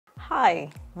Hi,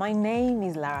 my name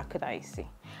is Lara.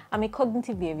 I'm a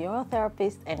cognitive behavioral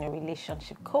therapist and a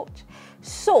relationship coach.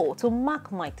 So, to mark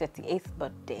my 38th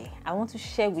birthday, I want to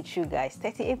share with you guys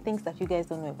 38 things that you guys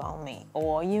don't know about me,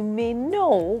 or you may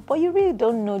know, but you really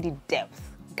don't know the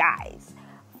depth. Guys,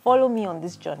 follow me on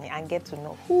this journey and get to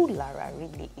know who Lara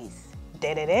really is.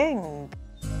 Da-da-dang.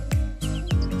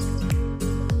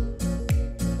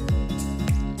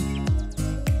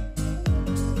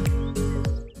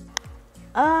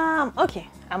 Okay,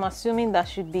 I'm assuming that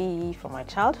should be from my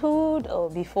childhood or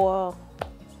before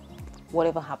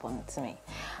whatever happened to me.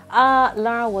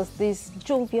 Lara was this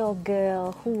jovial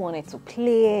girl who wanted to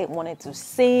play, wanted to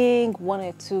sing,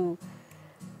 wanted to,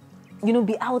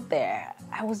 be out there.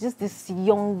 I was just this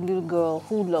young little girl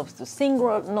who loves to sing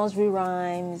nursery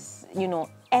rhymes,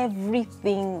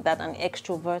 everything that an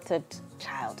extroverted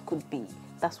child could be.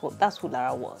 That's who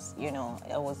Lara was,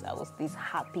 I was this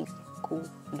happy, cool,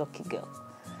 lucky girl.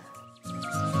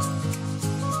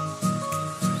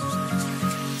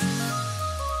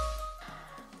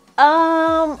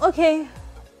 Okay.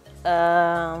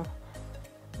 Lara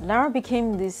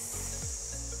became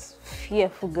this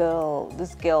fearful girl,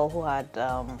 this girl who had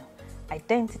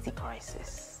identity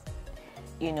crisis.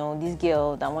 This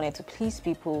girl that wanted to please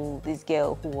people, this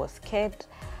girl who was scared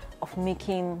of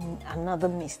making another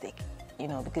mistake,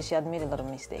 because she had made a lot of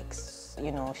mistakes.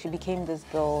 She became this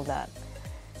girl that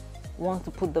wants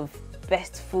to put the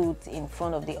best food in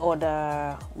front of the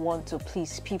other, want to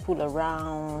please people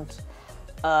around,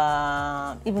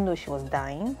 even though she was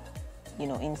dying,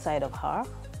 inside of her,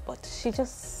 but she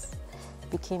just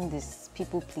became this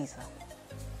people pleaser.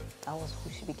 That was who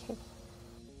she became.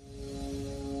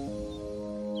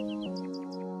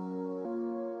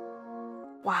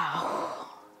 Wow.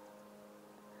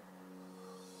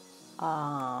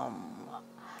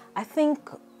 I think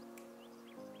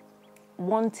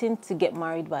wanting to get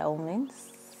married by all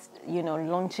means,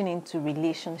 launching into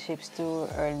relationships too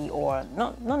early, or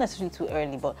not necessarily too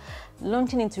early, but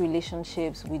launching into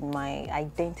relationships with my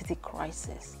identity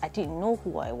crisis. I didn't know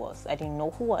who I was. I didn't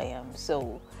know who I am.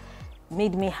 So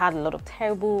made me had a lot of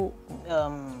terrible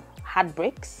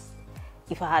heartbreaks.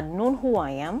 If I had known who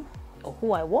I am, or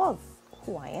who I was,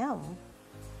 who I am,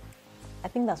 I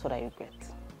think that's what I regret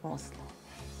mostly.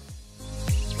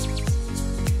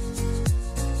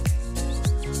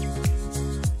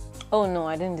 Oh no,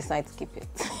 I didn't decide to keep it.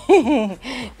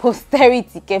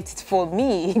 Posterity kept it for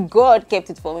me. God kept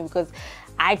it for me because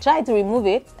I tried to remove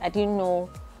it. I didn't know.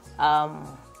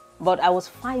 But I was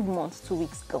 5 months, 2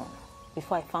 weeks gone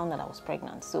before I found that I was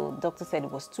pregnant. So the doctor said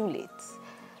it was too late.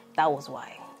 That was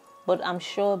why. But I'm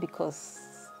sure because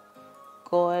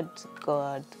God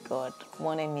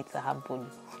wanted me to have Bolu.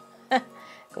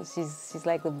 Because she's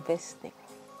like the best thing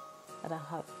that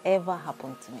have ever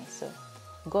happened to me. So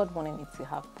God wanted me to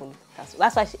have Bolu.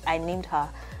 That's why I named her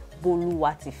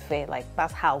Boluwatife. Like,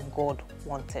 that's how God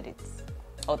wanted it.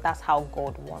 Or that's how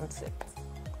God wants it.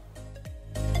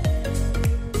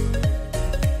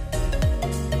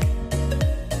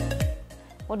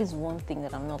 What is one thing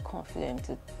that I'm not confident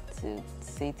to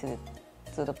say to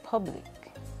the public?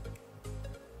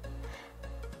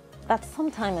 That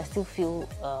sometimes I still feel,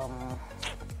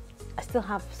 I still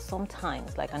have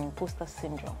sometimes like an imposter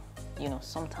syndrome.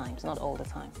 Sometimes, not all the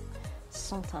time.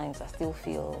 Sometimes I still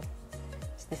feel,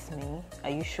 is this me? Are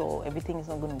you sure everything is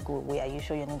not going to go away? Are you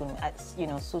sure you're not going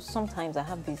to, so sometimes I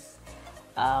have this,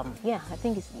 I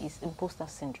think it's imposter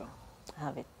syndrome. I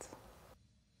have it.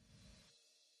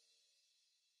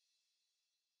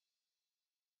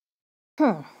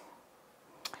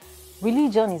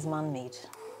 Religion is man-made.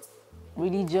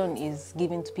 Religion is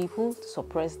given to people to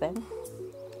suppress them.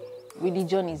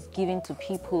 Religion is given to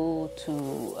people to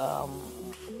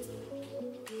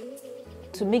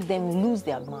make them lose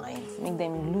their minds, make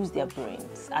them lose their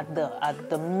brains. At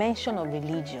the mention of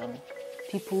religion,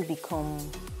 people become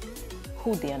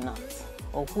who they are not,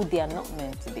 or who they are not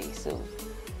meant to be. So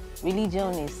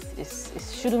religion is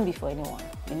shouldn't be for anyone.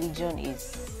 Religion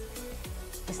it's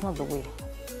not the way.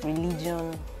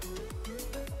 Religion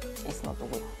is not the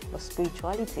way. But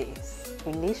spirituality is.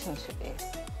 Relationship is.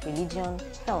 Religion,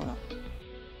 hell no.